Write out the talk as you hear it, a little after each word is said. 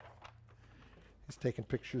He's taking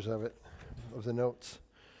pictures of it, of the notes.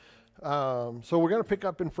 So we're going to pick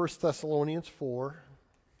up in 1 Thessalonians 4,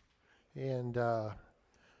 and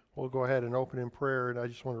we'll go ahead and open in prayer. And I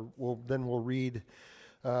just want to, we'll read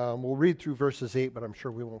through verses 8, but I'm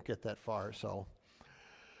sure we won't get that far. So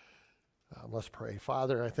let's pray.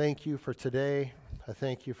 Father, I thank you for today. I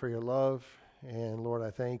thank you for your love, and Lord,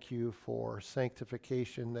 I thank you for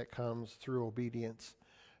sanctification that comes through obedience.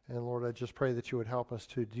 And Lord, I just pray that you would help us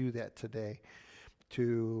to do that today,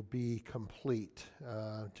 to be complete,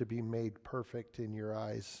 to be made perfect in your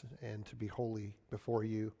eyes, and to be holy before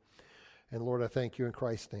you. And Lord, I thank you in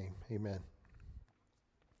Christ's name. Amen.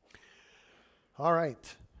 All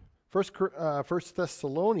right. First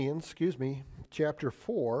Thessalonians, chapter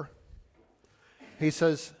 4. He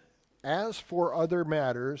says, "As for other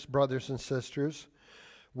matters, brothers and sisters,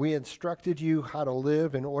 we instructed you how to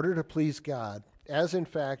live in order to please God, as in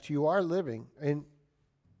fact you are living. And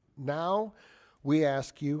now we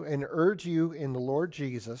ask you and urge you in the Lord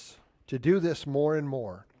Jesus to do this more and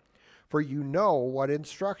more. For you know what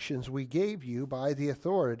instructions we gave you by the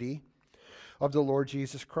authority of the Lord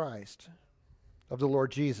Jesus Christ. Of the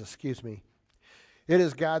Lord Jesus. It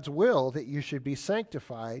is God's will that you should be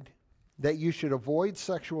sanctified, that you should avoid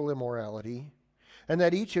sexual immorality, and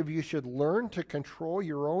that each of you should learn to control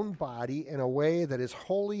your own body in a way that is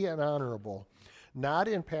holy and honorable, not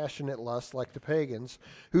in passionate lust like the pagans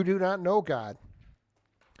who do not know God.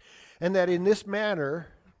 And that in this manner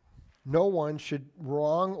no one should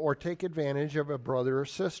wrong or take advantage of a brother or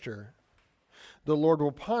sister. The Lord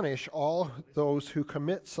will punish all those who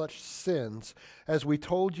commit such sins, as we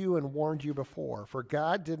told you and warned you before. For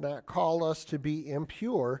God did not call us to be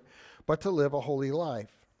impure, but to live a holy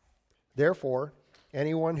life. Therefore,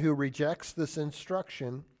 anyone who rejects this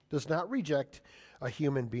instruction does not reject a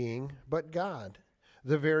human being, but God,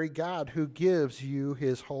 the very God who gives you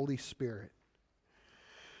his Holy Spirit."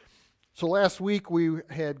 So last week we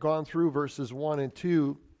had gone through verses 1 and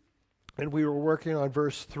 2, and we were working on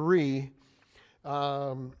verse 3,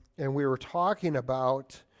 and we were talking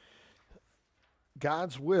about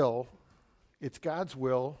God's will. It's God's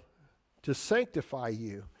will to sanctify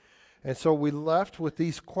you. And so we left with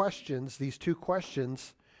these questions, these two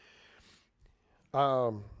questions.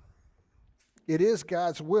 It is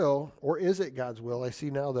God's will, or is it God's will? I see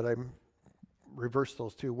now that I'm reversed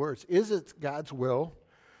those two words. Is it God's will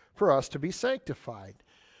for us to be sanctified?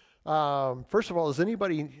 First of all,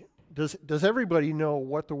 does everybody know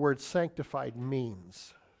what the word sanctified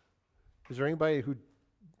means? Is there anybody who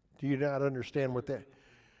do you not understand what's that?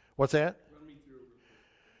 Run me through.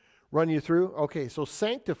 Run you through? Okay, so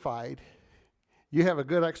sanctified, you have a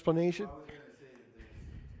good explanation? Well, I was going to say that to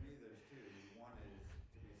me there's two. One is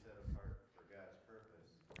to be set apart for God's purpose.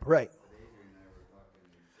 Right. But Adrian and I were talking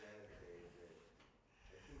Saturday that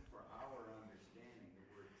I think for our understanding the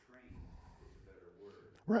word trained is a better word.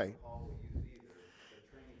 Right. Paul will use either, but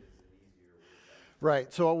trained is an easier word. Right.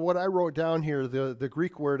 So what I wrote down here, the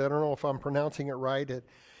Greek word, I don't know if I'm pronouncing it right, it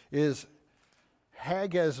is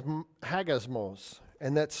hagasmos,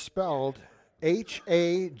 and that's spelled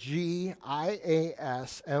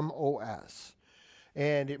Hagiasmos.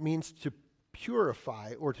 And it means to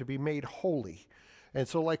purify or to be made holy. And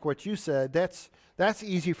so like what you said, that's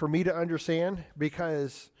easy for me to understand,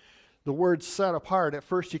 because the word set apart, at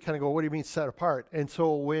first you kind of go, what do you mean set apart? And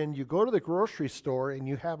so when you go to the grocery store and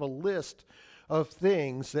you have a list of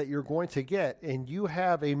things that you're going to get, and you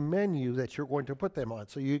have a menu that you're going to put them on.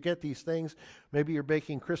 So you get these things, maybe you're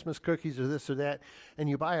baking Christmas cookies or this or that, and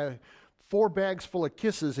you buy 4 bags full of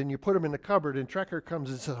kisses and you put them in the cupboard, and Trekker comes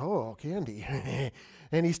and says, "Oh, candy."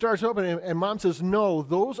 And he starts opening, and Mom says, "No,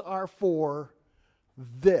 those are for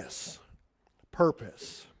this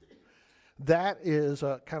purpose." That is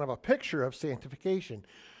a kind of a picture of sanctification.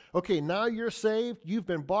 Okay, now you're saved. You've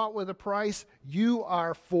been bought with a price. You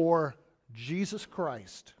are for Jesus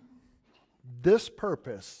Christ. This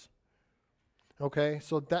purpose. Okay,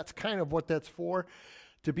 so that's kind of what that's for.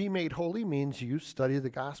 To be made holy means you study the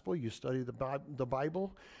gospel, you study the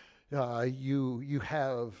Bible, you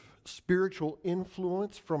have spiritual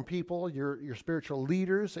influence from people, your spiritual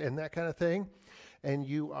leaders and that kind of thing, and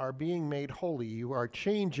you are being made holy. You are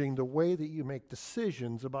changing the way that you make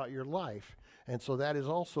decisions about your life. And so that is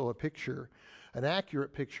also a picture, an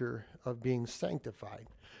accurate picture of being sanctified.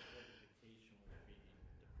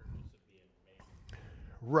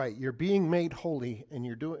 Right, you're being made holy, and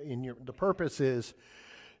the purpose is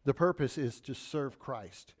to serve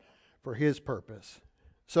Christ for his purpose.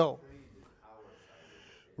 So,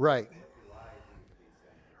 right. Hebrews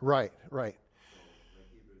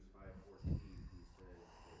 5:14, he says that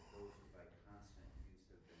those who by constant use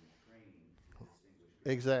have been trained to distinguish.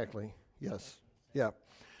 Exactly. Yes. Yeah.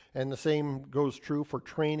 And the same goes true for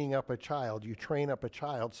training up a child. You train up a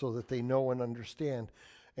child so that they know and understand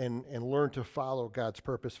and learn to follow God's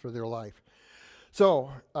purpose for their life.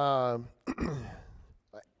 So,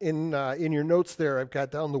 in your notes there, I've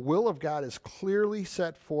got down the will of God is clearly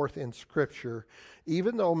set forth in Scripture,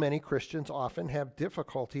 even though many Christians often have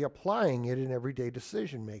difficulty applying it in everyday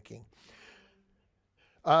decision making.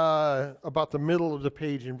 About the middle of the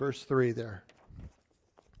page in verse 3 there.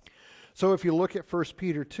 So if you look at 1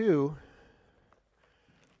 Peter 2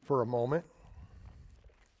 for a moment.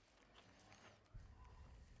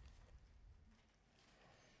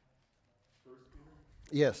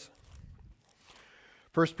 Yes.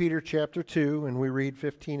 1 Peter chapter 2, and we read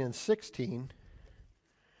 15 and 16.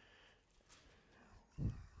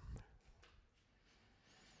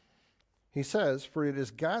 He says, "For it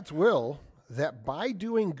is God's will that by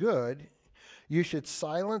doing good you should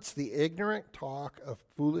silence the ignorant talk of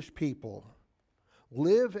foolish people.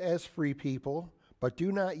 Live as free people, but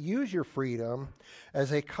do not use your freedom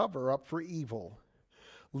as a cover-up for evil.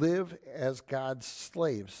 Live as God's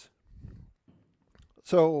slaves."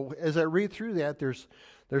 So as I read through that,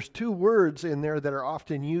 there's two words in there that are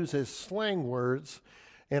often used as slang words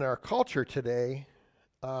in our culture today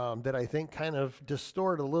that I think kind of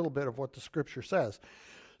distort a little bit of what the Scripture says.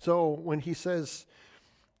 So when he says,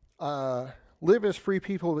 live as free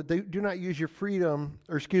people, but do not use your freedom,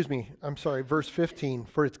 verse 15,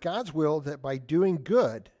 "For it's God's will that by doing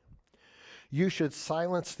good you should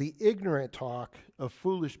silence the ignorant talk of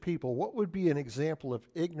foolish people." What would be an example of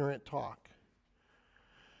ignorant talk?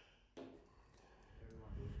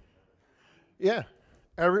 Yeah,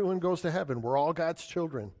 everyone goes to heaven. We're all God's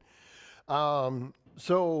children.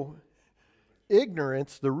 So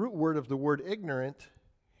ignorance, the root word of the word ignorant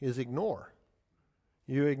is ignore.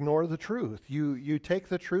 You ignore the truth. You take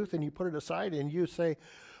the truth and you put it aside and you say,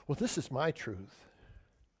 well, this is my truth.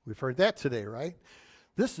 We've heard that today, right?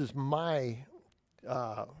 This is my,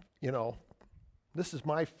 this is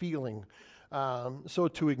my feeling. So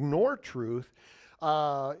to ignore truth,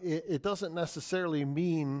 it doesn't necessarily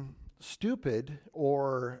mean stupid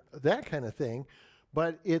or that kind of thing,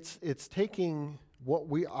 but it's taking what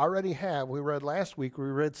we already have. We read last week, we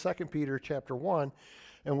read 2 Peter chapter 1,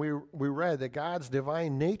 and we read that God's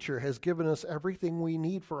divine nature has given us everything we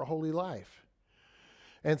need for a holy life.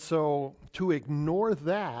 And so to ignore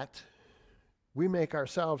that, we make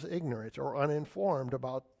ourselves ignorant or uninformed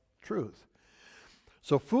about truth.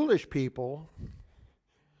 So foolish people,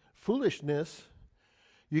 foolishness,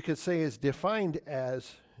 you could say, is defined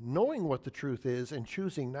as knowing what the truth is and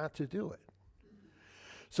choosing not to do it.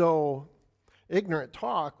 So ignorant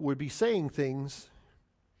talk would be saying things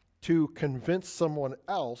to convince someone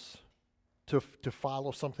else to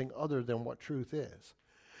follow something other than what truth is.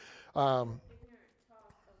 Ignorant talk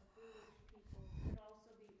of foolish people could also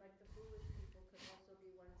be, like the foolish people could also be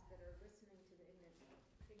ones that are listening to the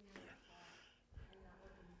ignorant talk and not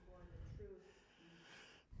looking for the truth.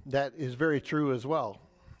 That is very true as well.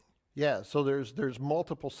 Yeah, so there's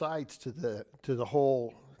multiple sides to that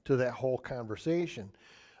whole conversation.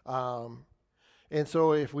 And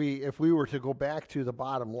so if we were to go back to the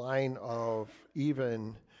bottom line of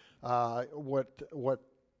even what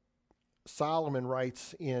Solomon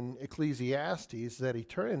writes in Ecclesiastes, that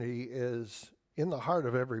eternity is in the heart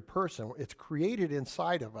of every person. It's created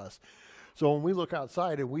inside of us. So when we look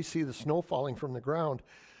outside and we see the snow falling from the ground,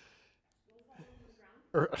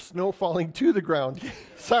 or snow falling to the ground.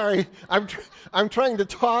 Sorry, I'm trying to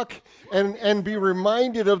talk and be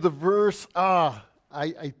reminded of the verse. I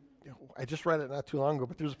just read it not too long ago,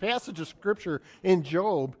 but there's a passage of Scripture in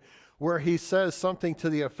Job where he says something to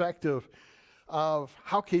the effect of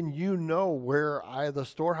how can you know where the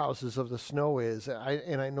storehouses of the snow is?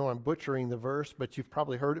 And I know I'm butchering the verse, but you've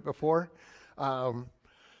probably heard it before.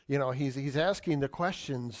 He's asking the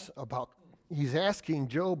questions about. He's asking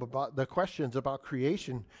Job about the questions about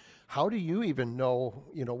creation. How do you even know,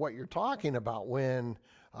 what you're talking about when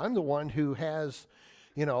I'm the one who has,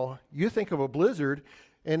 you think of a blizzard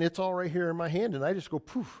and it's all right here in my hand and I just go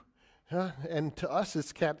poof. Huh? And to us,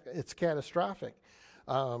 it's catastrophic.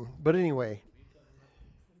 But anyway.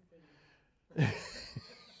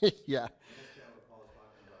 Yeah.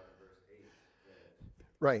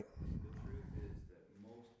 Right.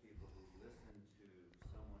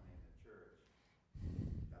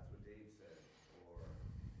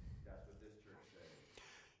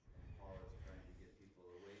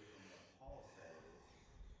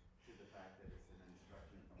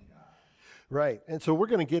 Right, and so we're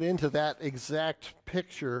going to get into that exact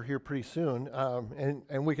picture here pretty soon,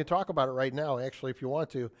 and we can talk about it right now, actually, if you want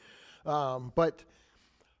to. But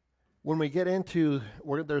when we get into,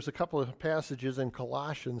 there's a couple of passages in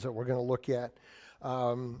Colossians that we're going to look at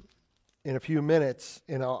in a few minutes,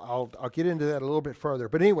 and I'll get into that a little bit further.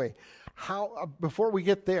 But anyway, before we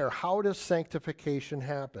get there, how does sanctification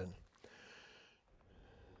happen?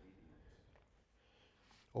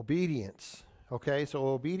 Obedience. Okay, so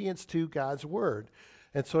obedience to God's word.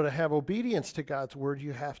 And so to have obedience to God's word,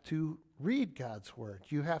 you have to read God's word.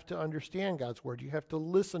 You have to understand God's word. You have to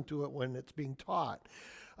listen to it when it's being taught,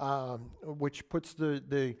 which puts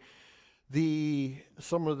some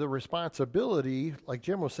of the responsibility, like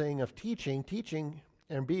Jim was saying, of teaching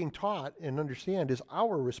and being taught and understand is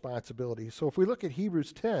our responsibility. So if we look at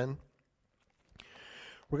Hebrews 10,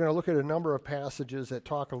 we're going to look at a number of passages that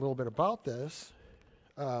talk a little bit about this.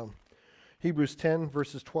 Hebrews 10,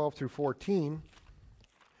 verses 12 through 14.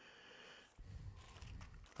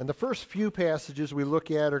 And the first few passages we look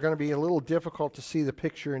at are going to be a little difficult to see the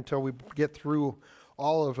picture until we get through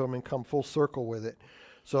all of them and come full circle with it.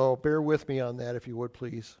 So bear with me on that, if you would,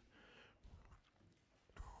 please.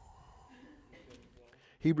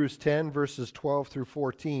 Hebrews 10, verses 12 through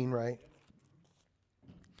 14, right?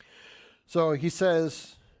 So he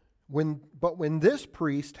says, But when this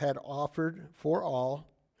priest had offered for all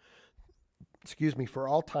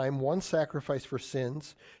time one sacrifice for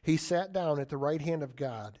sins, he sat down at the right hand of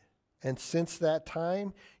God. And since that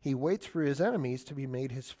time, he waits for his enemies to be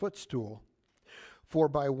made his footstool. For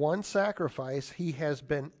by one sacrifice he has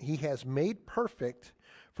made perfect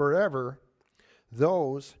forever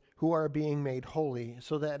those who are being made holy.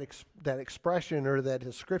 So that expression or that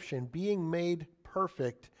description, being made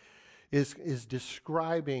perfect, is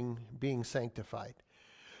describing being sanctified.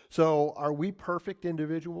 So are we perfect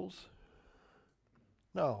individuals?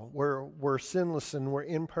 No, we're sinless and we're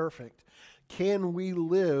imperfect. Can we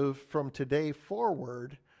live from today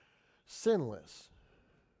forward sinless?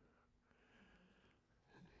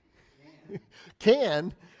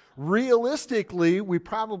 Can. Realistically, we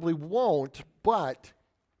probably won't, but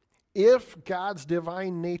if God's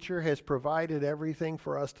divine nature has provided everything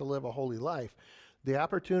for us to live a holy life, the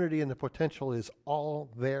opportunity and the potential is all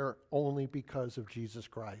there only because of Jesus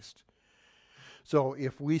Christ. So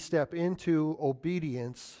if we step into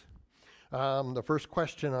obedience, the first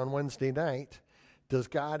question on Wednesday night, does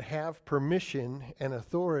God have permission and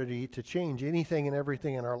authority to change anything and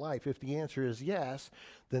everything in our life? If the answer is yes,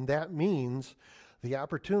 then that means the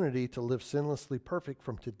opportunity to live sinlessly perfect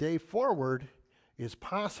from today forward is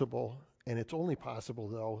possible, and it's only possible,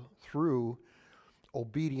 though, through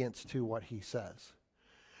obedience to what he says.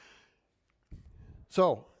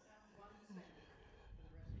 So,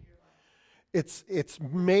 it's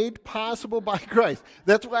made possible by Christ.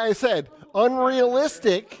 That's why I said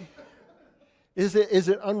unrealistic. Is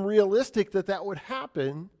it unrealistic that would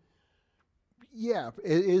happen? Yeah,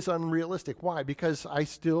 it is unrealistic. Why? Because I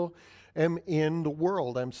still am in the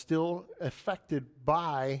world. I'm still affected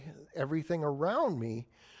by everything around me.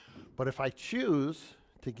 But if I choose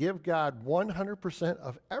to give God 100%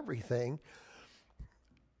 of everything,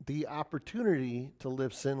 the opportunity to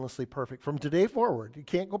live sinlessly perfect from today forward. You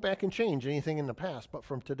can't go back and change anything in the past, but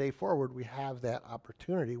from today forward, we have that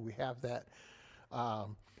opportunity. We have that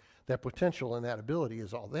potential, and that ability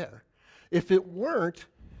is all there. If it weren't,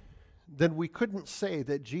 then we couldn't say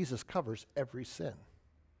that Jesus covers every sin.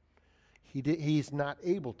 He's not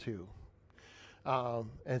able to.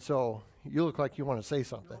 And so you look like you want to say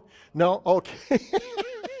something. No? Okay.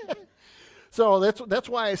 So that's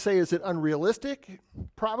why I say, is it unrealistic?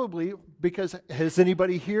 Probably, because has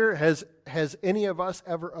anybody here, has any of us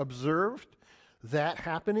ever observed that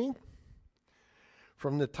happening?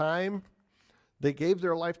 From the time they gave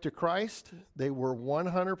their life to Christ, they were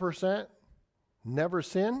 100%, never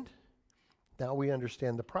sinned. Now we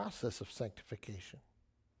understand the process of sanctification.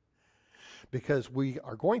 Because we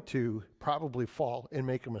are going to probably fall and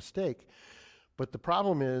make a mistake. But the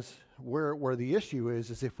problem is, where the issue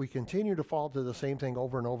is if we continue to fall to the same thing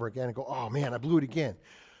over and over again and go, oh man, I blew it again.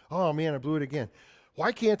 Oh man, I blew it again.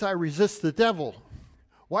 Why can't I resist the devil?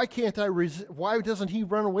 Why doesn't he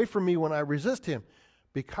run away from me when I resist him?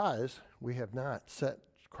 Because we have not set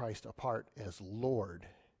Christ apart as Lord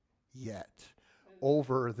yet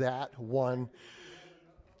over that one.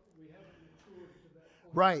 We haven't matured to that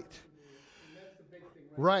point. Right. And that's the big thing,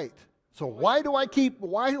 Right. So why do I keep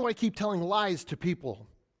telling lies to people?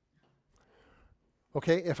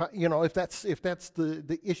 Okay, if that's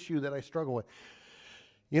the issue that I struggle with.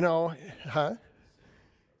 Yeah,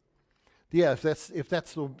 if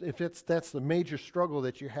that's the major struggle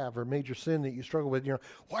that you have, or major sin that you struggle with,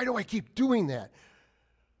 why do I keep doing that?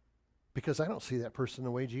 Because I don't see that person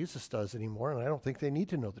the way Jesus does anymore, and I don't think they need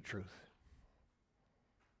to know the truth.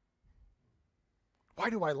 Why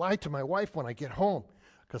do I lie to my wife when I get home?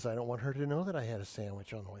 Because I don't want her to know that I had a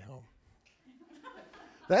sandwich on the way home.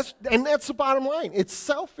 That's the bottom line. It's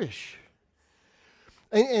selfish.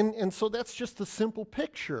 And so that's just a simple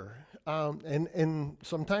picture. And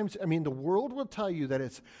sometimes, I mean, the world will tell you that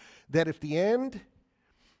if the end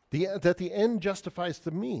justifies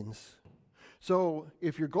the means. So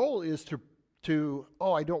if your goal is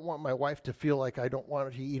I don't want my wife to feel like I don't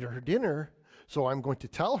want to eat her dinner, so I'm going to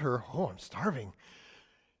tell her, I'm starving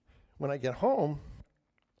when I get home,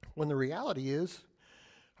 when the reality is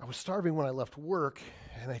I was starving when I left work,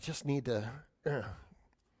 and I just need to, and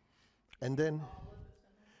then, Paul lived a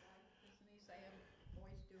sinless life, isn't he saying,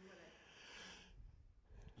 boys do what I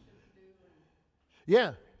shouldn't do, and yeah, I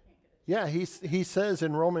can't get it. yeah, he says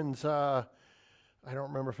in Romans, I don't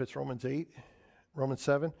remember if it's Romans 8, Romans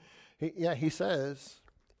 7, he says,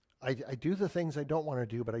 I do the things I don't want to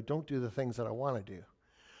do, but I don't do the things that I want to do.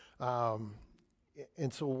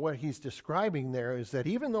 And so what he's describing there is that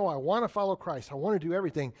even though I want to follow Christ, I want to do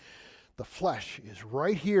everything, the flesh is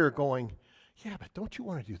right here going, yeah, but don't you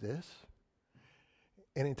want to do this?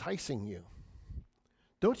 And enticing you.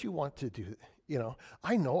 Don't you want to do,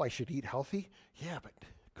 I know I should eat healthy. Yeah, but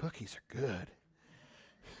cookies are good.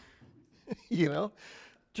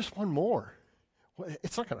 Just one more.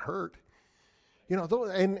 It's not going to hurt.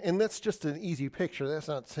 And that's just an easy picture. That's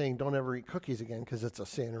not saying don't ever eat cookies again because it's a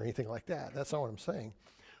sin or anything like that. That's not what I'm saying.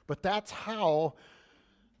 But that's how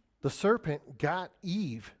the serpent got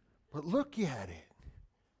Eve. But look at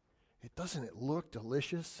it. Doesn't it look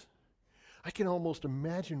delicious? I can almost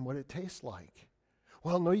imagine what it tastes like.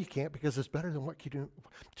 Well, no, you can't because it's better than what you do.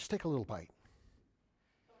 Just take a little bite.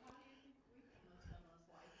 So how do you think we came a sinless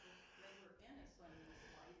life if they were in a sinless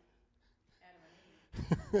life, Adam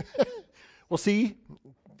and Eve? Well, see,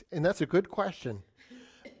 and that's a good question.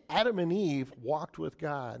 Adam and Eve walked with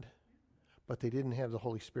God, but they didn't have the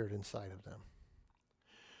Holy Spirit inside of them.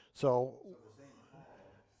 So So the same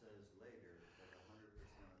Paul says later that 100%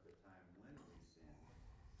 of the time when we sin,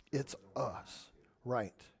 it's us,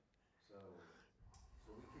 right? So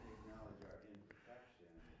we can acknowledge our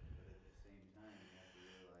imperfection, but at the same time we have to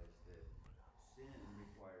realize that sin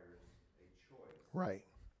requires a choice. Right,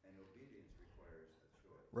 And obedience requires a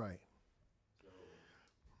choice. right, So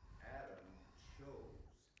Adam chose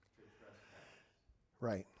to trespass.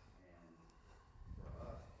 right, And for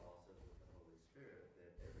us, Paul says with the Holy Spirit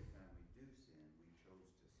that every time we do sin, we chose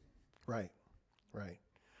to sin. right, right.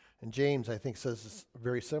 And James, I think, says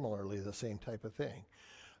very similarly the same type of thing.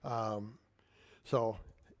 So,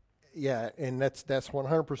 yeah, and that's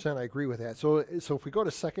 100%. I agree with that. So if we go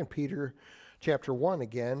to 2 Peter chapter 1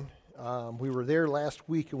 again, we were there last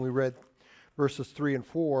week and we read verses 3 and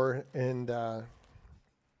 4, and Things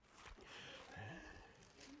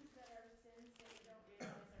that are sins that we don't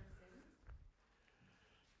realize are sins.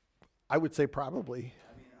 I would say probably.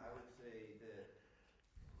 I mean, I would say that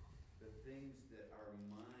the things that our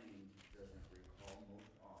mind doesn't recall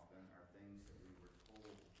most often are things that we were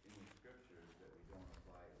told in the scriptures that we don't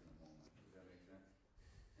apply in the moment. Does that make sense?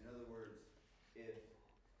 In other words, if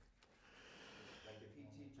he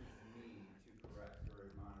teaches me to correct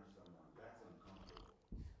or admonish someone, that's uncomfortable.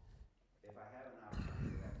 If I have an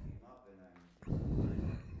opportunity that came up and I'm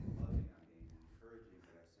loving, I'm being encouraging,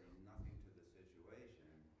 but I say nothing to the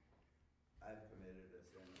situation, I've committed a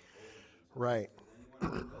sin of omission. Right. So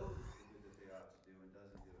anyone who knows the good that they ought to do and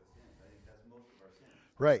doesn't do it sins. I think that's most of our sins.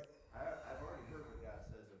 Right, I've already heard what God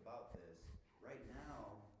says about this. Right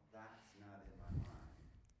now, that's not in my mind.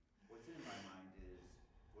 What's in my mind is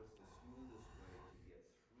what's the smoothest way to get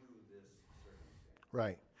through this circumstance.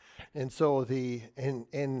 right. And so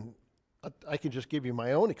I can just give you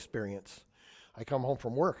my own experience. I come home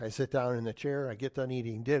from work, I sit down in the chair, I get done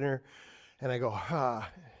eating dinner, and I go,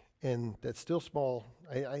 and that still small,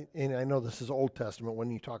 and I know this is Old Testament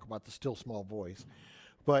when you talk about the still small voice,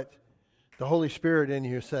 but the Holy Spirit in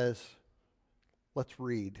you says, let's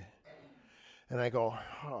read. And I go,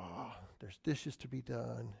 there's dishes to be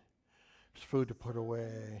done, there's food to put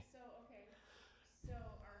away. So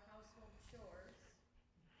are household chores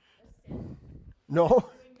a sin? No,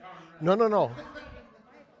 no. Reading the Bible.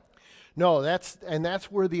 No,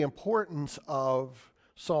 that's where the importance of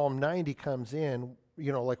Psalm 90 comes in.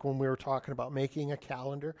 Like when we were talking about making a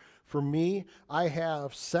calendar. For me, I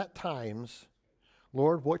have set times.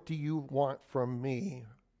 Lord, what do you want from me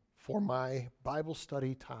for my Bible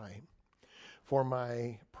study time, for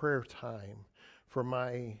my prayer time, for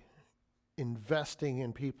my investing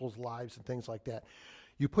in people's lives and things like that?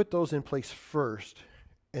 You put those in place first,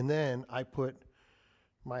 and then I put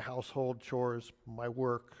my household chores, my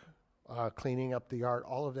work, cleaning up the yard.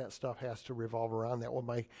 All of that stuff has to revolve around that.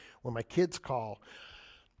 When my kids call,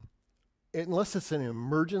 unless it's an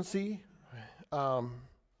emergency,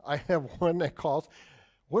 I have one that calls,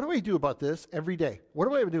 what do I do about this every day? What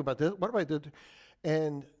do I do about this? What do I do?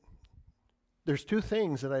 And there's two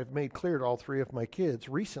things that I've made clear to all three of my kids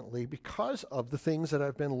recently because of the things that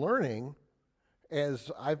I've been learning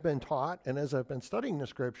as I've been taught and as I've been studying the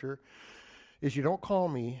scripture, is you don't call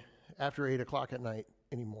me after 8 o'clock at night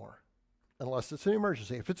anymore, unless it's an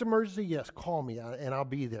emergency. If it's an emergency, yes, call me and I'll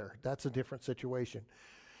be there. That's a different situation.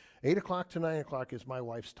 8 o'clock to 9 o'clock is my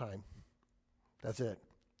wife's time. That's it.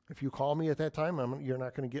 If you call me at that time, you're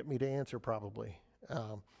not going to get me to answer probably,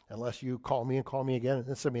 unless you call me again and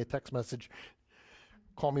then send me a text message,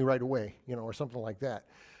 call me right away, or something like that.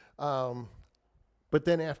 But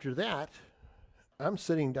then after that, I'm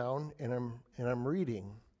sitting down and I'm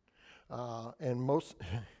reading, and most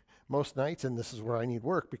nights, and this is where I need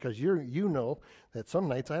work, because you know that some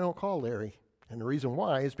nights I don't call Larry, and the reason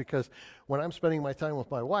why is because when I'm spending my time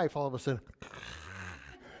with my wife, all of a sudden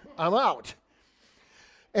I'm out,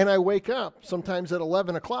 and I wake up sometimes at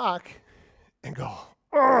 11 o'clock and go,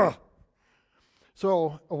 ugh.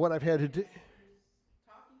 So what I've had to do,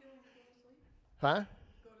 Talking to him to go to sleep? huh?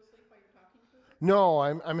 Go to sleep while you're talking to him? No,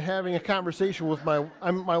 I'm having a conversation with my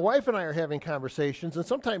wife and I are having conversations, and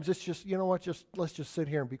sometimes it's just, let's just sit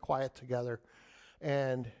here and be quiet together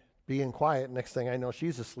and being quiet. Next thing I know,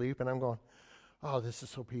 she's asleep, and I'm going, oh, this is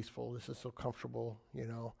so peaceful. This is so comfortable,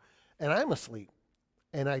 and I'm asleep,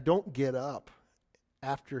 and I don't get up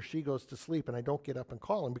after she goes to sleep, and I don't get up and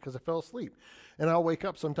call him because I fell asleep, and I'll wake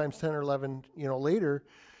up sometimes 10 or 11, later,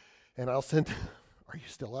 and I'll send, are you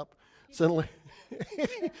still up? Suddenly,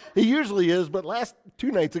 he usually is, but last 2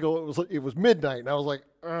 nights ago it was midnight, and I was like,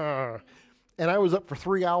 ugh. And I was up for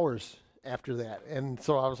 3 hours after that, and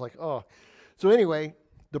so I was like, oh. So anyway,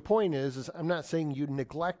 the point is I'm not saying you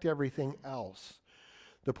neglect everything else.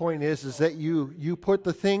 The point is that you put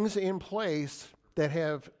the things in place that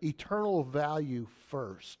have eternal value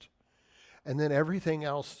first, and then everything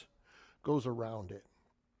else goes around it.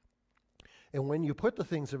 And when you put the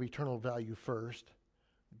things of eternal value first,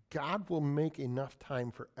 God will make enough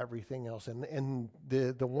time for everything else. And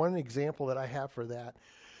the one example that I have for that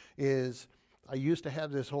is I used to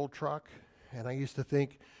have this old truck, and I used to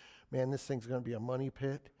think, man, this thing's going to be a money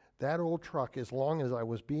pit. That old truck, as long as I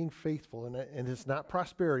was being faithful, and it's not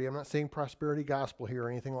prosperity. I'm not saying prosperity gospel here or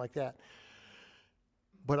anything like that.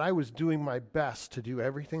 But I was doing my best to do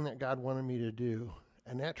everything that God wanted me to do.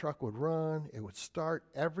 And that truck would run. It would start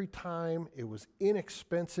every time. It was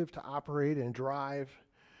inexpensive to operate and drive.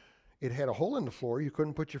 It had a hole in the floor. You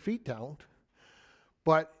couldn't put your feet down.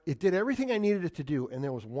 But it did everything I needed it to do. And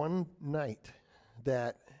there was one night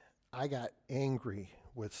that I got angry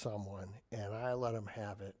with someone, and I let them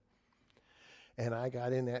have it. And I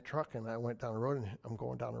got in that truck, and I went down the road, and I'm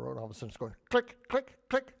going down the road, and all of a sudden it's going click, click,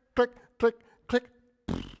 click, click, click, click,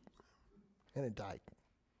 and it died.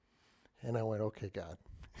 And I went, okay, God,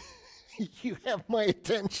 you have my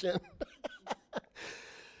attention.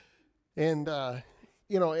 And,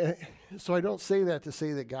 so I don't say that to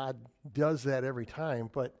say that God does that every time,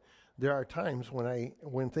 but there are times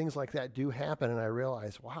when things like that do happen, and I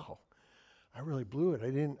realize, wow, I really blew it.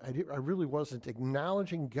 I really wasn't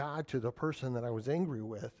acknowledging God to the person that I was angry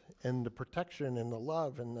with, and the protection and the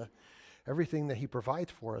love and everything that he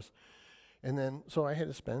provides for us. And then, so I had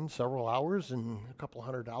to spend several hours and a couple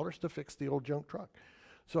 $100 to fix the old junk truck.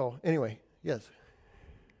 So anyway, yes.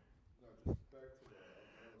 No, just back to what I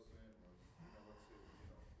was saying was, let's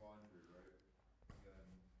say, laundry, right? And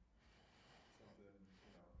then something, something I read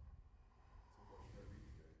today,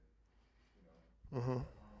 Mm-hmm.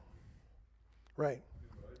 Right.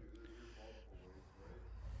 What I do, there's multiple ways, right?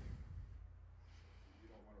 I think if you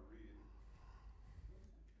don't want to read,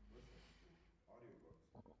 listen to audiobooks.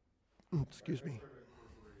 Excuse me. I try to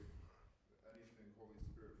incorporate anything Holy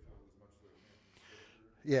Spirit filled as much as I can from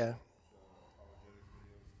Scripture. Yeah. Apologetic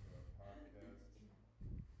videos, podcasts.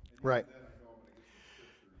 And Right. then I know I'm going to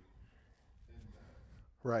get some Scripture in that.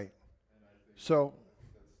 Right. And I think, So that's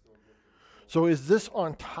still good for the soul. So is this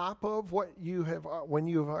on top of what you have when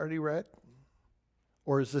you've already read,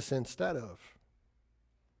 or is this instead of?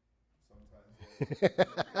 Sometimes.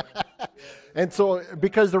 And so,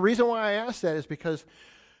 because the reason why I ask that is because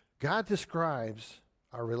God describes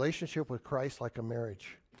our relationship with Christ like a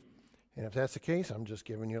marriage. And if that's the case, I'm just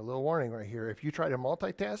giving you a little warning right here. If you try to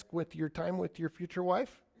multitask with your time with your future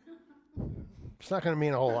wife, it's not going to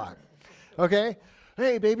mean a whole lot. Okay?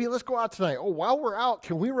 Hey, baby, let's go out tonight. Oh, while we're out,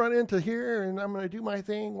 can we run into here and I'm going to do my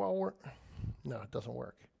thing while we're... No, it doesn't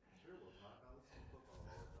work.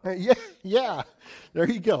 Yeah, there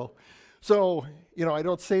you go. So, I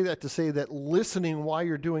don't say that to say that listening while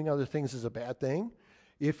you're doing other things is a bad thing.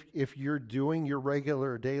 If you're doing your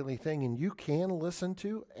regular daily thing and you can listen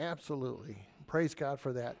to, absolutely. Praise God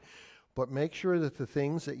for that. But make sure that the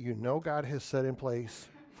things that you know God has set in place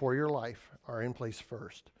for your life are in place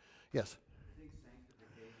first. Yes? I think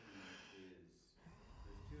sanctification is,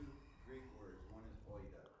 there's two Greek words. One is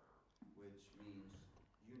oida, which means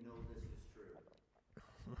you know this is true.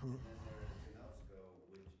 And then there is gnosko,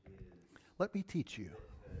 which is Let me teach you.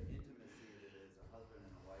 the intimacy that is a husband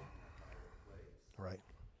and a wife in a private place. Right.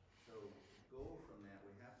 So to go from that, we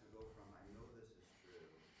have to go from I know this is true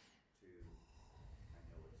to I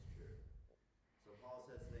know it's true. So Paul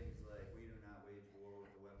says things like, we do not wage war with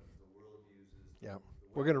the weapons the world uses. Yeah.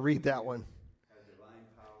 The We're going to read weapons we that one. use have divine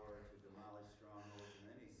power to demolish strongholds. And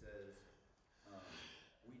then he says,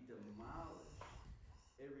 we demolish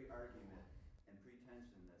every argument and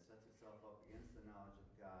pretension that sets itself up against the knowledge of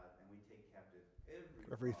God, and we take captive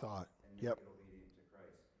every thought and make Yep. it obedient to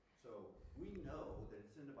Christ. So we know that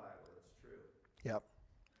it's in the Bible, it's true. Yep.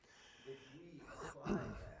 If we apply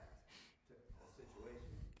that to a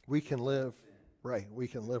situation, We can live, sin, right, we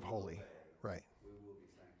can live will holy. obey, Right. we will be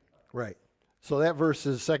sanctified. Right. So that verse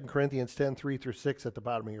is 2 Corinthians 10, 3 through 6 at the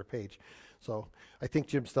bottom of your page. So I think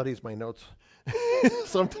Jim studies my notes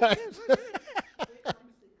sometimes.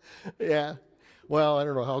 Yeah. Well, I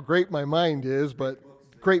don't know how great my mind is, but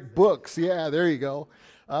great books. Yeah, there you go.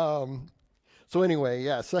 So anyway,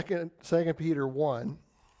 yeah, Second Peter 1,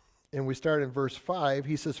 and we start in verse 5.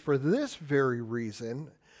 He says, for this very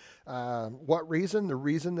reason, what reason? The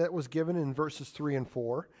reason that was given in verses 3 and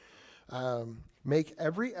 4. Make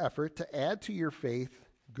every effort to add to your faith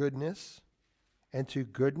goodness, and to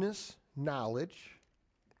goodness, knowledge,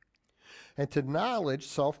 and to knowledge,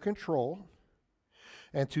 self-control,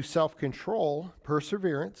 and to self-control,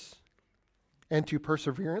 perseverance, and to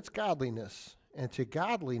perseverance, godliness, and to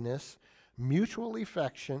godliness, mutual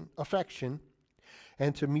affection,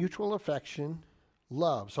 and to mutual affection,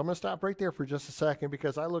 love. So I'm going to stop right there for just a second,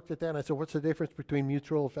 because I looked at that and I said, what's the difference between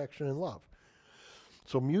mutual affection and love?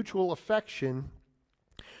 So mutual affection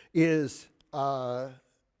is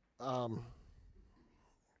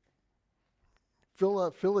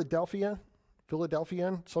Philadelphian,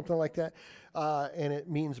 something like that, and it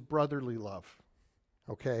means brotherly love.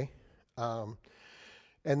 Okay, and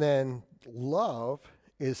then love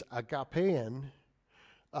is agapean,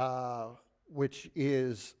 which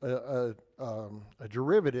is a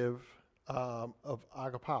derivative of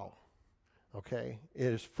agapao. Okay, it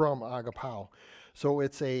is from agapao. So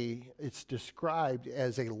it's described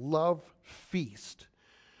as a love feast.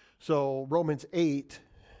 So Romans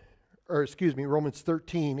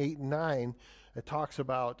 13, 8 and 9, it talks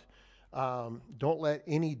about don't let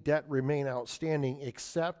any debt remain outstanding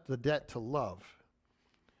except the debt to love.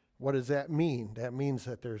 What does that mean? That means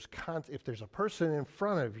that if there's a person in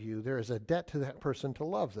front of you, there is a debt to that person to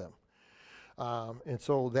love them. And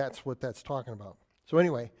so that's what that's talking about. So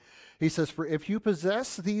anyway, he says, for if you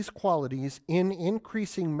possess these qualities in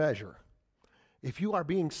increasing measure, if you are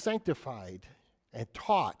being sanctified and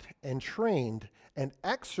taught and trained and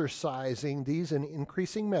exercising these in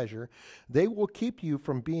increasing measure, they will keep you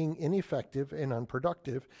from being ineffective and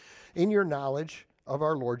unproductive in your knowledge of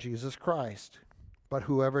our Lord Jesus Christ. But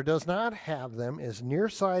whoever does not have them is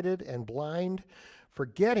nearsighted and blind,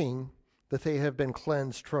 forgetting that they have been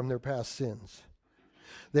cleansed from their past sins.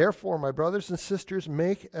 Therefore, my brothers and sisters,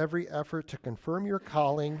 make every effort to confirm your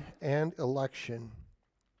calling and election.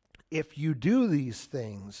 If you do these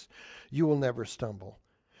things, you will never stumble,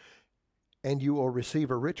 and you will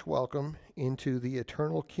receive a rich welcome into the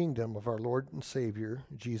eternal kingdom of our Lord and Savior,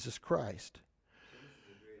 Jesus Christ. So this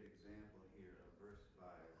is a great example here of verse 5.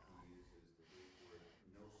 He uses the Greek word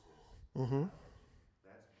gnosis. Mm-hmm.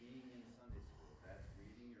 That's being in Sunday school. That's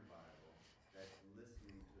reading your Bible. That's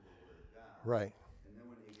listening to the Word of God. Right. And then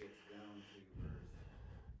when he gets down to verse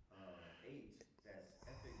 8, that's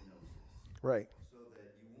epignosis. Right. So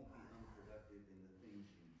that you won't be unproductive in the things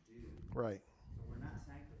you do. Right. So we're not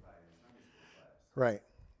sanctified in Sunday school class. Right.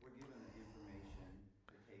 We're given the information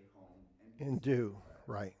to take home And be do. sanctified.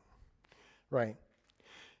 Right. Right.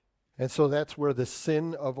 And so that's where the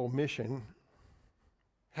sin of omission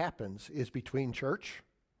happens, is between church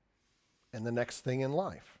and the next thing in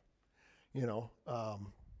life.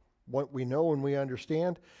 What we know and we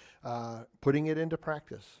understand, putting it into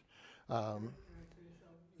practice. Can I say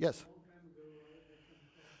something? Yes. A long time ago, I come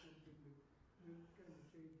across something that kind of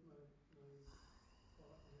changed my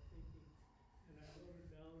thought, my thinking. And I wrote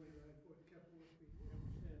it down, and I've kept it with me ever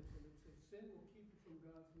since. And it says, sin will keep you from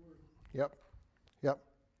God's word, Yep. Yep.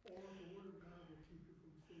 or the word of God will keep you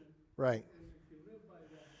from sin. Right. And if you live by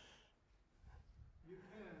that,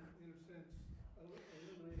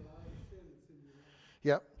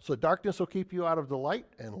 So darkness will keep you out of the light,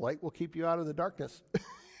 and light will keep you out of the darkness.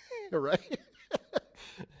 Right?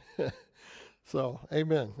 So,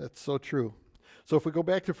 amen. That's so true. So if we go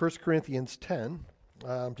back to 1 Corinthians 10,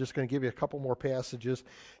 I'm just going to give you a couple more passages.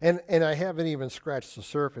 And I haven't even scratched the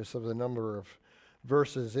surface of the number of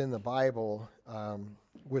verses in the Bible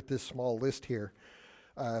with this small list here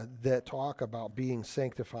that talk about being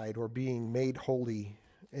sanctified or being made holy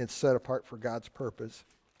and set apart for God's purpose.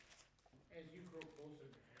 As you grow closer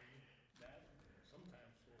to him, that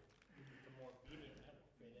sometimes you become more obedient, that will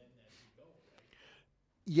fit in as you go, right?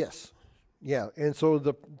 Yes. Yeah, and so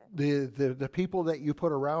the people that you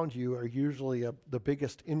put around you are usually the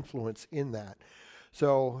biggest influence in that.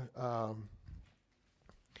 So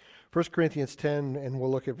 1 Corinthians 10, and we'll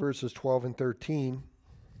look at verses 12 and 13.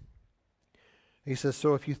 He says,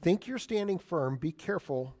 so if you think you're standing firm, be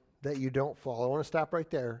careful that you don't fall. I want to stop right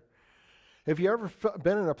there. Have you ever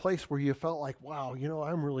been in a place where you felt like, wow,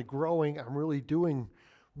 I'm really growing, I'm really doing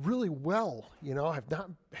really well. I've not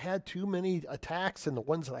had too many attacks, and the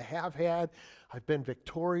ones that I have had, I've been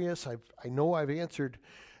victorious. I know I've answered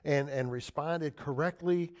and responded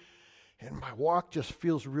correctly, and my walk just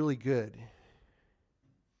feels really good.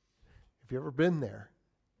 Have you ever been there?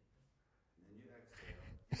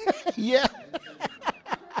 Yeah.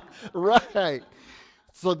 Right.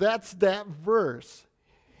 So that's that verse.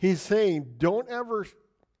 He's saying, don't ever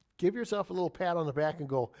give yourself a little pat on the back and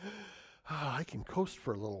go, I can coast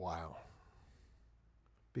for a little while.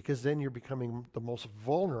 Because then you're becoming the most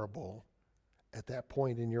vulnerable at that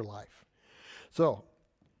point in your life. So,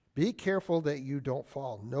 be careful that you don't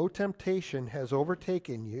fall. No temptation has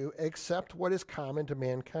overtaken you except what is common to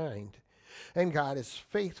mankind. And God is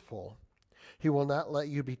faithful. He will not let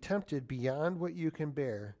you be tempted beyond what you can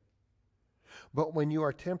bear. But when you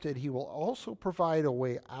are tempted, he will also provide a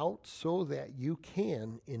way out so that you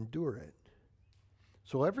can endure it.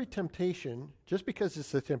 So every temptation, just because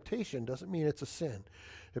it's a temptation, doesn't mean it's a sin.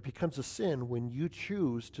 It becomes a sin when you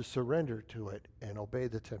choose to surrender to it and obey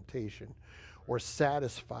the temptation or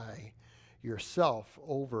satisfy yourself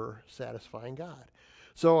over satisfying God.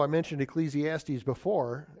 So I mentioned Ecclesiastes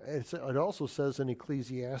before. It also says in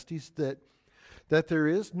Ecclesiastes that there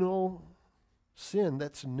is no sin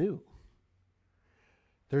that's new.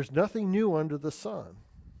 There's nothing new under the sun,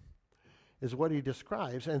 is what he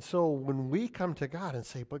describes. And so when we come to God and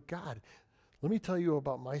say, but God, let me tell you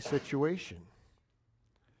about my situation.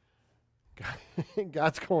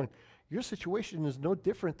 God's going, your situation is no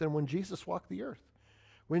different than when Jesus walked the earth.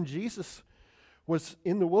 When Jesus was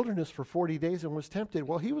in the wilderness for 40 days and was tempted,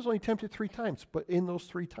 well, he was only tempted 3 times, but in those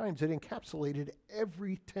 3 times, it encapsulated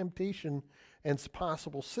every temptation and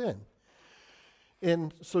possible sin.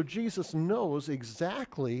 And so Jesus knows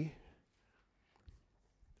exactly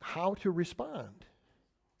how to respond.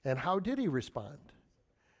 And how did he respond?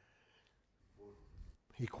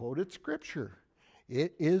 He quoted Scripture.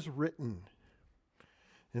 It is written.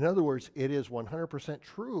 In other words, it is 100%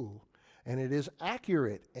 true, and it is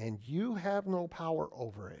accurate, and you have no power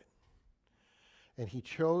over it. And he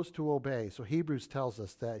chose to obey. So Hebrews tells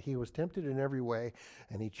us that he was tempted in every way,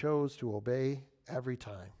 and he chose to obey every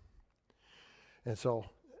time. And so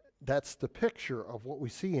that's the picture of what we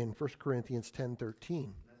see in 1 Corinthians 10:13. That's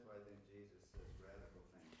why I think Jesus says radical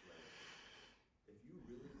things like, if you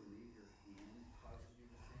really believe your hand causes you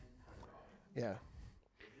to sin, cut it off. Yeah,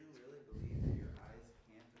 If you really believe that your eyes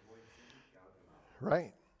can't avoid sin, gouge them out.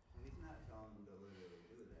 right. So he's not telling them to literally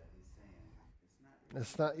do that. He's saying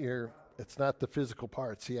it's not the physical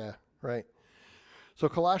parts. Yeah, right. So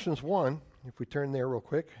Colossians 1, if we turn there real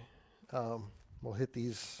quick, we'll hit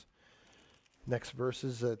these next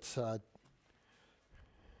verses. It's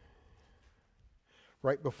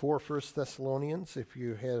right before 1 Thessalonians, if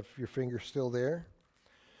you have your finger still there.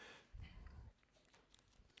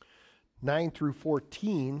 9 through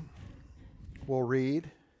 14, we'll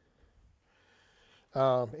read.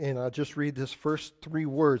 And I'll just read this first 3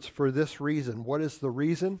 words, for this reason. What is the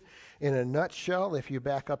reason? In a nutshell, if you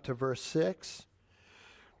back up to verse 6,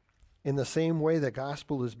 in the same way the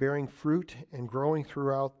gospel is bearing fruit and growing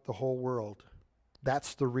throughout the whole world.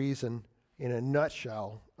 That's the reason, in a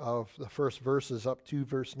nutshell, of the first verses up to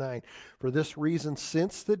verse 9. For this reason,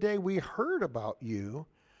 since the day we heard about you,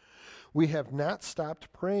 we have not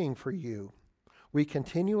stopped praying for you. We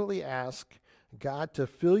continually ask God to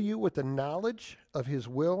fill you with the knowledge of his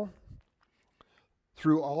will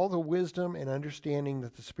through all the wisdom and understanding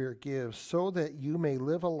that the Spirit gives, so that you may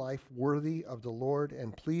live a life worthy of the Lord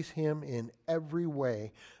and please him in every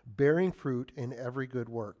way, bearing fruit in every good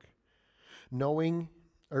work. Growing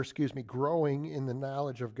in the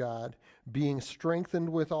knowledge of God, being strengthened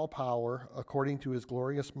with all power according to his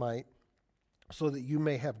glorious might, so that you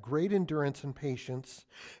may have great endurance and patience,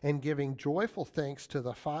 and giving joyful thanks to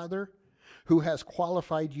the Father who has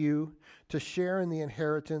qualified you to share in the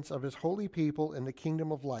inheritance of his holy people in the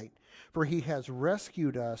kingdom of light. For he has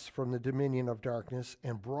rescued us from the dominion of darkness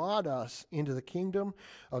and brought us into the kingdom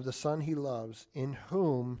of the Son he loves, in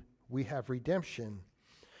whom we have redemption,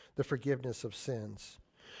 the forgiveness of sins.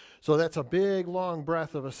 So that's a big, long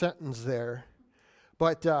breath of a sentence there.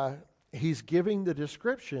 But he's giving the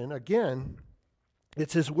description, again,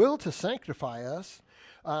 it's his will to sanctify us.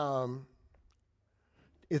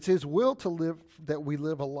 It's his will to live, that we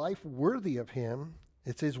live a life worthy of him.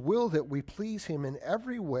 It's his will that we please him in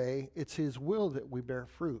every way. It's his will that we bear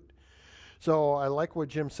fruit. So I like what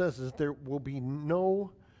Jim says, is there will be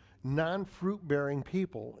no non-fruit-bearing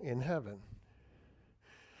people in heaven.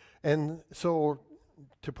 And so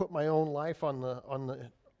to put my own life on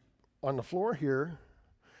the floor here,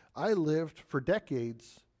 I lived for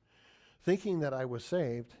decades thinking that I was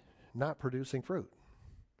saved, not producing fruit.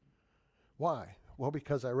 Why? Well,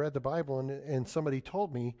 because I read the Bible and somebody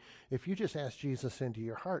told me, if you just ask Jesus into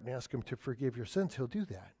your heart and ask him to forgive your sins, he'll do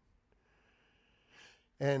that.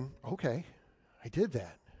 And okay, I did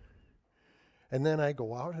that. And then I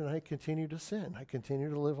go out and I continue to sin. I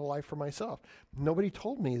continue to live a life for myself. Nobody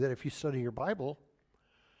told me that if you study your Bible,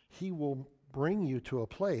 he will bring you to a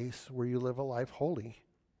place where you live a life holy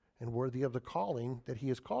and worthy of the calling that he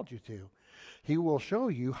has called you to. He will show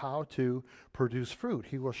you how to produce fruit.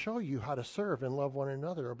 He will show you how to serve and love one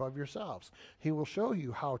another above yourselves. He will show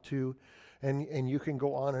you how to, and you can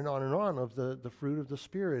go on and on and on of the fruit of the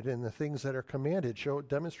Spirit and the things that are commanded.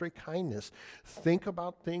 Demonstrate kindness. Think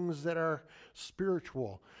about things that are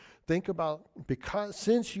spiritual. Think about,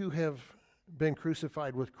 since you have been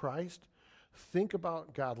crucified with Christ, think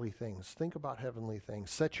about godly things. Think about heavenly things.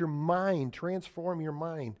 Set your mind, transform your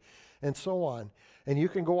mind, and so on. And you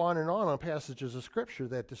can go on passages of Scripture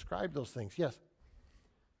that describe those things. Yes?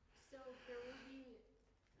 So there will be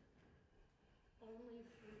only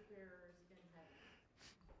fruit bearers in heaven.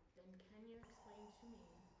 Then can you explain to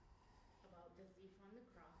me about the thief on the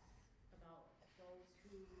cross, about those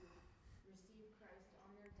who receive Christ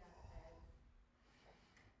on their deathbed,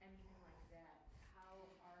 anything like that? How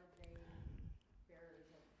are they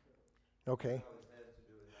bearers of fruit? Okay. It always has to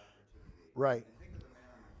do with opportunity. Right. And think of the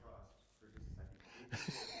man on the cross for just a second. Did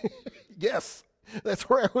he bear fruit? Yes, that's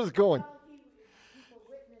where I was going. Well, people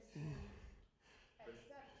witnessed him,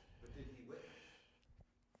 except But did he witness?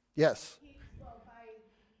 Yes.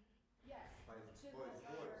 yes, By his to voice.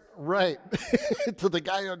 the other. Right. To the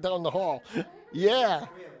guy down the hall. Yeah. So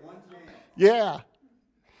we have one chance, Yeah.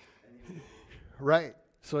 and he was able to. Right.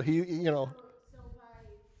 So he, you know. So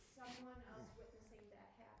by someone else witnessing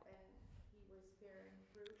that happen, he was bearing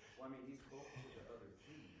fruit. Well, I mean, he spoke to the other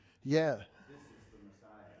thief. Yeah. This is the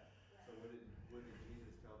Messiah. So what did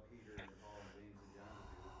Jesus tell Peter and Paul and James and John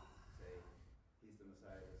to do? Say, he's the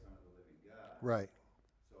Messiah, the Son of the living God. Right.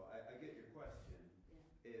 So I get your question.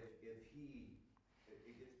 It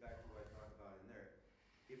gets back to what I talked about in there.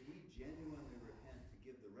 If we genuinely repent to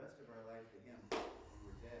give the rest of our life to him when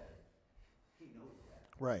we're dead, he knows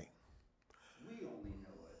that. Right. We only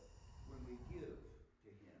know it when we give to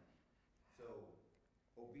him. So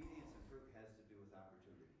obedience and fruit has to do with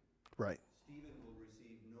opportunity. Right. Stephen will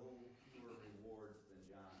receive no fewer rewards than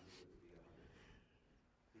John, who lived to be 100,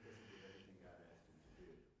 because he did everything God asked him to do.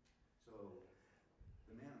 So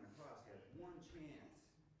the man on the cross had one chance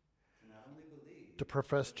to not only believe, To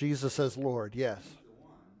profess Jesus as Lord. Yes. he's the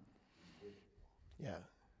one, and he did it. Yeah.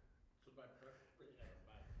 So by professing that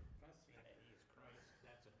he is Christ,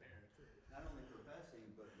 that's a bearing fruit. Not only professing,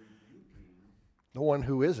 but rebuking The one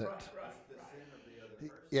who isn't. the sin of the other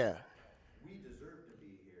person. Yeah. We deserve to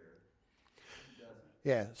be here. He doesn't.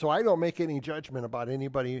 Yeah. So I don't make any judgment about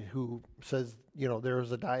anybody who says, there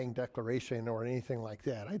was a dying declaration or anything like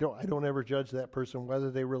that. I don't ever judge that person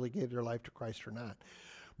whether they really gave their life to Christ or not.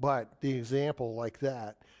 But the example like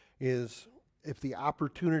that is, if the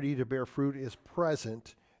opportunity to bear fruit is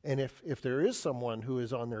present, and if there is someone who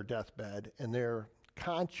is on their deathbed and they're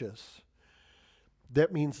conscious,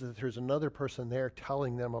 that means that there's another person there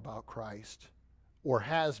telling them about Christ, or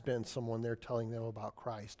has been someone there telling them about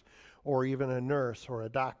Christ, or even a nurse or a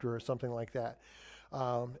doctor or something like that.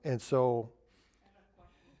 And so,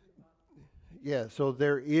 yeah, so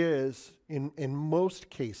there is, in most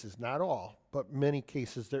cases, not all, but many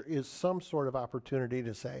cases, there is some sort of opportunity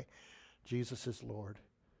to say, Jesus is Lord.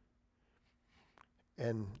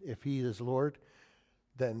 And if he is Lord,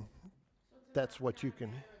 then that's what you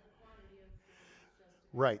can.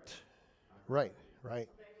 Right, right, right.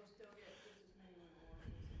 They will still get just as many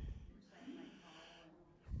rewards as you're saying, like Paul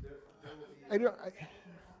and There will be I don't. their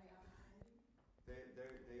only opportunity.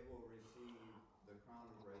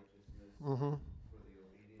 Mm-hmm. for the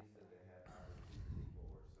obedience that they had opportunity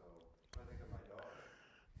for. So if I think of my daughter,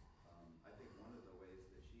 I think one of the ways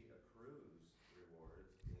that she accrues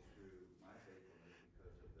rewards is through my faithfulness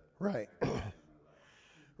because of the Right. activity in my life.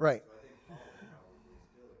 Right. So I think Paul is probably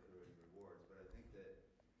still accruing rewards, but I think that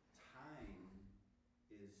time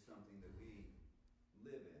is something that we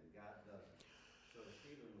live in. God doesn't. So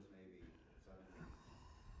Stephen was maybe 70,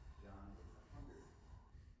 John was 100.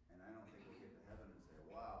 And I don't think we'll get to heaven and say,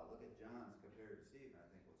 wow, look at John's compared to Stephen. I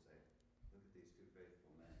think we'll say, look at these two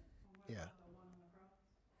faithful men. Well, what Yeah. about the one on the cross?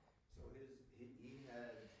 So he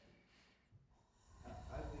had,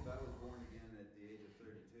 I believe I was born again at the age of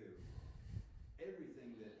 32.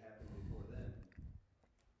 Everything that happened before then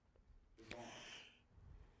is gone.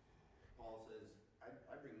 Paul says,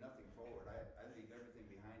 I bring nothing forward. I leave everything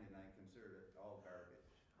behind and I consider it all garbage.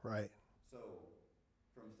 Right. So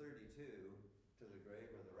from 32 to the grave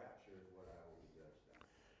or the rapture is what I will be judged on.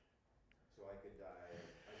 So I could have died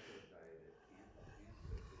of cancer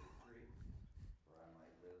at 33, or I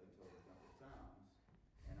might live until the trumpet sounds,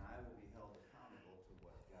 and I will be held accountable to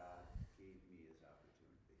what God gave me as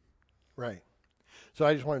opportunity. Right. So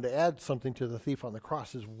I just wanted to add something to the thief on the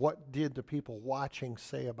cross is what did the people watching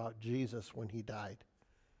say about Jesus when he died?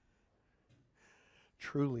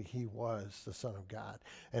 Truly, he was the Son of God.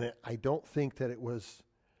 And I don't think that it was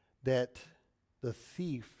that the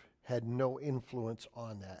thief had no influence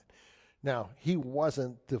on that. Now, he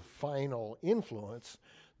wasn't the final influence.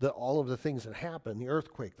 All of the things that happened, the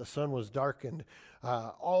earthquake, the sun was darkened,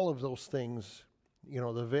 all of those things,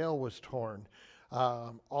 the veil was torn.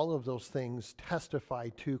 All of those things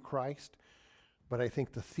testified to Christ. But I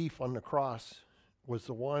think the thief on the cross was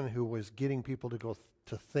the one who was getting people to go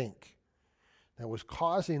to think. That was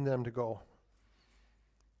causing them to go,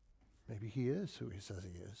 maybe he is who he says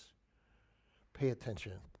he is. Pay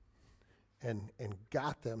attention. And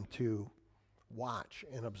got them to watch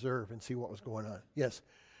and observe and see what was going on. Yes?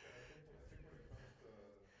 I think when it comes to,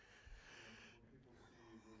 when people see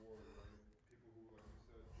reward, right? People who, like you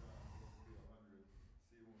said, John lived to be 100,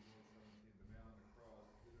 Stephen was only 17. The man on the cross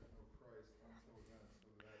didn't know Christ until then. So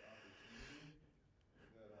that opportunity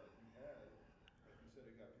that he had, like you said,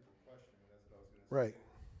 it got people questioning. That's what I was going to Right.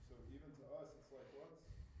 say. So even to us, it's like, well,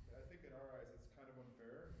 I think in our eyes, it's kind of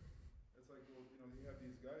unfair. It's like, well, you have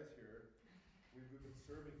these guys here. We've been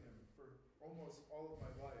serving him for almost all of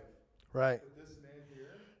my life. Right. But this man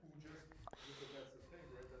here, who that's the thing,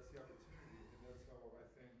 right? That's the opportunity. And that's how I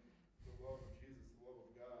think the love of Jesus, the love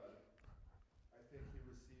of God, I think he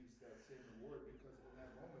receives that same reward because in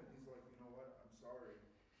that moment, he's like, you know what? I'm sorry.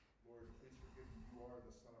 Lord, please forgive me. You are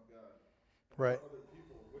the Son of God. And Right. there are other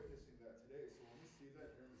people witnessing that today. So when we see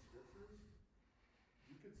that here in the scriptures,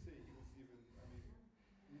 you could say he was even,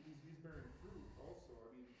 he's bearing fruit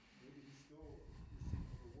also. Maybe he's still receiving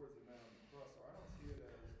the rewards of the man on the cross. So I don't see it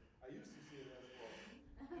as, I used to see it as, well,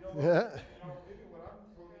 Yeah. maybe what I'm,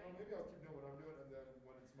 maybe I'll keep doing what I'm doing, and then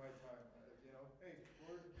when it's my time, hey,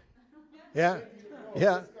 Lord, Yeah. no,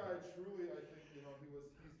 Yeah. this guy truly, I think,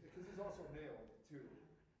 because he's also nailed too.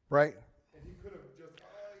 Right. And he could have just,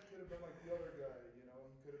 he could have been like the other guy,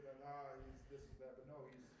 he could have been, he's this and that, but no,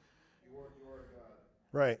 you are God.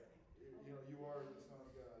 Right. You are the Son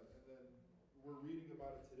of God. And then we're reading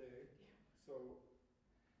about it today. So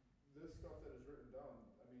this stuff that is written down,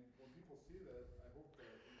 when people see that, I hope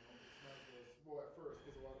that, it's not just, well, at first,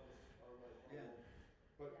 because a lot of us are like, oh, Yeah.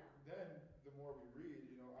 but then the more we read,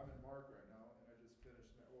 I'm in Mark right now, and I just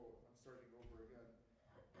finished, I'm starting over again.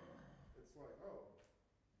 It's like, oh,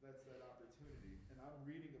 that's that opportunity. And I'm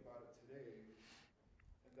reading about it today,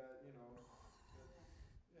 and that,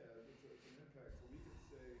 it's an impact. So we can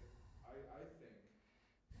say, I think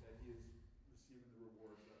that he is receiving the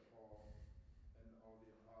rewards that Paul and all the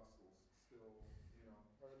apostles still,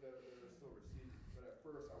 or that are still receiving. But at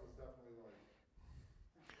first, I was definitely like.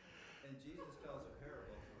 And Jesus tells a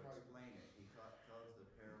parable to explain it. He tells the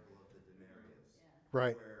parable of the denarius.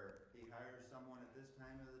 Right. Where he hires someone at this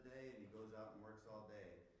time of the day and he goes out and works all day.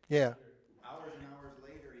 Yeah. Hours and hours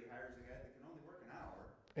later, he hires a guy that can only work an hour.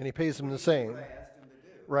 And he pays him the But he did same. what I asked him to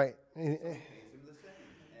do. Right. So he pays him the same.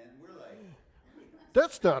 And we're like,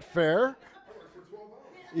 That's not fair. I worked for 12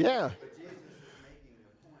 hours. Yeah. but Jesus is making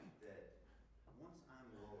the point that once I'm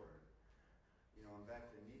Lord, and back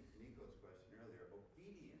to Nico's question earlier,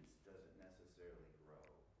 obedience doesn't necessarily grow.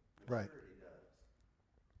 Right. Maturity does.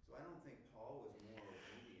 So I don't think Paul was more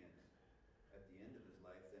obedient at the end of his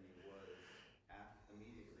life than he was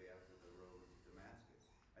immediately after the road to Damascus.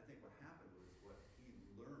 I think what happened was what he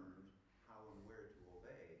learned how and where to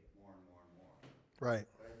obey more and more and more. Right.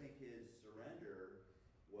 But I think his surrender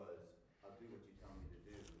was, I'll do what you tell me to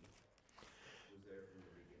do, was there from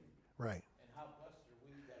the beginning. Right. And how blessed are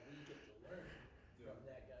we that we get to learn from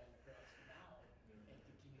that guy on the cross now and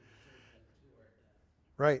continue to serve him to our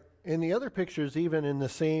death. Right. In the other pictures, even in the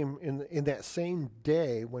same in that same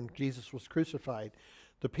day when Jesus was crucified,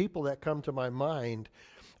 the people that come to my mind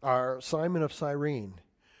are Simon of Cyrene,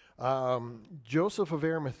 Joseph of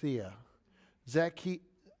Arimathea,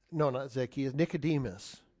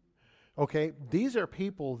 Nicodemus. Okay, these are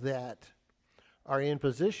people that are in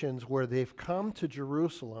positions where they've come to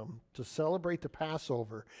Jerusalem to celebrate the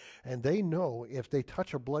Passover, and they know if they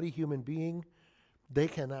touch a bloody human being, they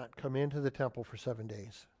cannot come into the temple for 7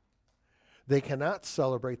 days. They cannot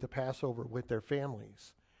celebrate the Passover with their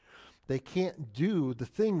families. They can't do the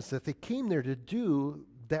things that they came there to do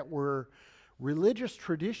that were religious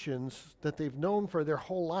traditions that they've known for their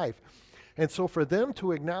whole life. And so for them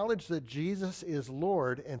to acknowledge that Jesus is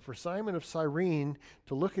Lord, and for Simon of Cyrene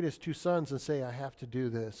to look at his two sons and say, I have to do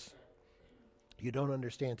this. You don't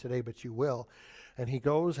understand today, but you will. And he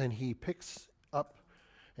goes and he picks up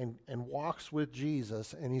and walks with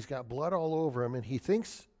Jesus, and he's got blood all over him, and he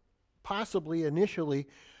thinks possibly initially,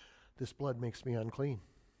 this blood makes me unclean.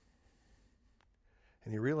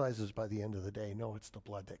 And he realizes by the end of the day, no, it's the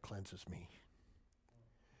blood that cleanses me.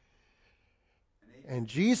 And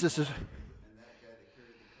Jesus is... And that guy that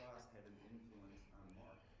carried the cross had an influence on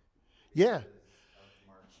Mark. Yeah. Because of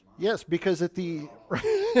Mark's mom. Yes, because at the...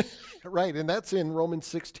 Right, and that's in Romans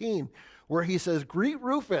 16, where he says, greet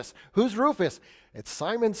Rufus. Who's Rufus? It's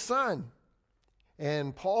Simon's son.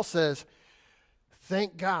 And Paul says,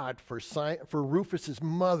 thank God for Rufus's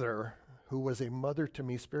mother, who was a mother to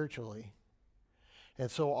me spiritually. And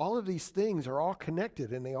so all of these things are all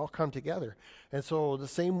connected, and they all come together. And so the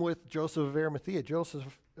same with Joseph of Arimathea.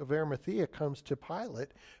 Joseph of Arimathea comes to Pilate,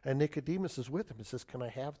 and Nicodemus is with him and says, can I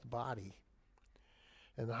have the body?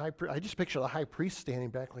 And the high priest, I just picture the high priest standing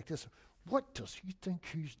back like this. What does he think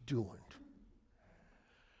he's doing?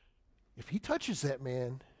 If he touches that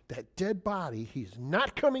man, that dead body, he's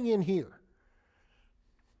not coming in here.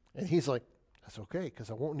 And he's like, that's okay, because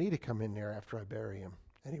I won't need to come in there after I bury him.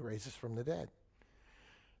 And he raises from the dead.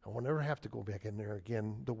 I will never have to go back in there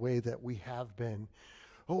again the way that we have been.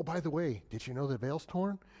 Oh, by the way, did you know the veil's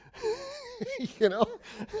torn? You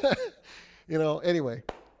know? Anyway,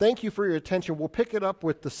 thank you for your attention. We'll pick it up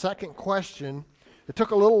with the second question. It took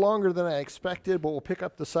a little longer than I expected, but we'll pick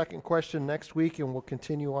up the second question next week, and we'll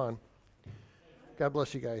continue on. God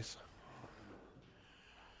bless you guys.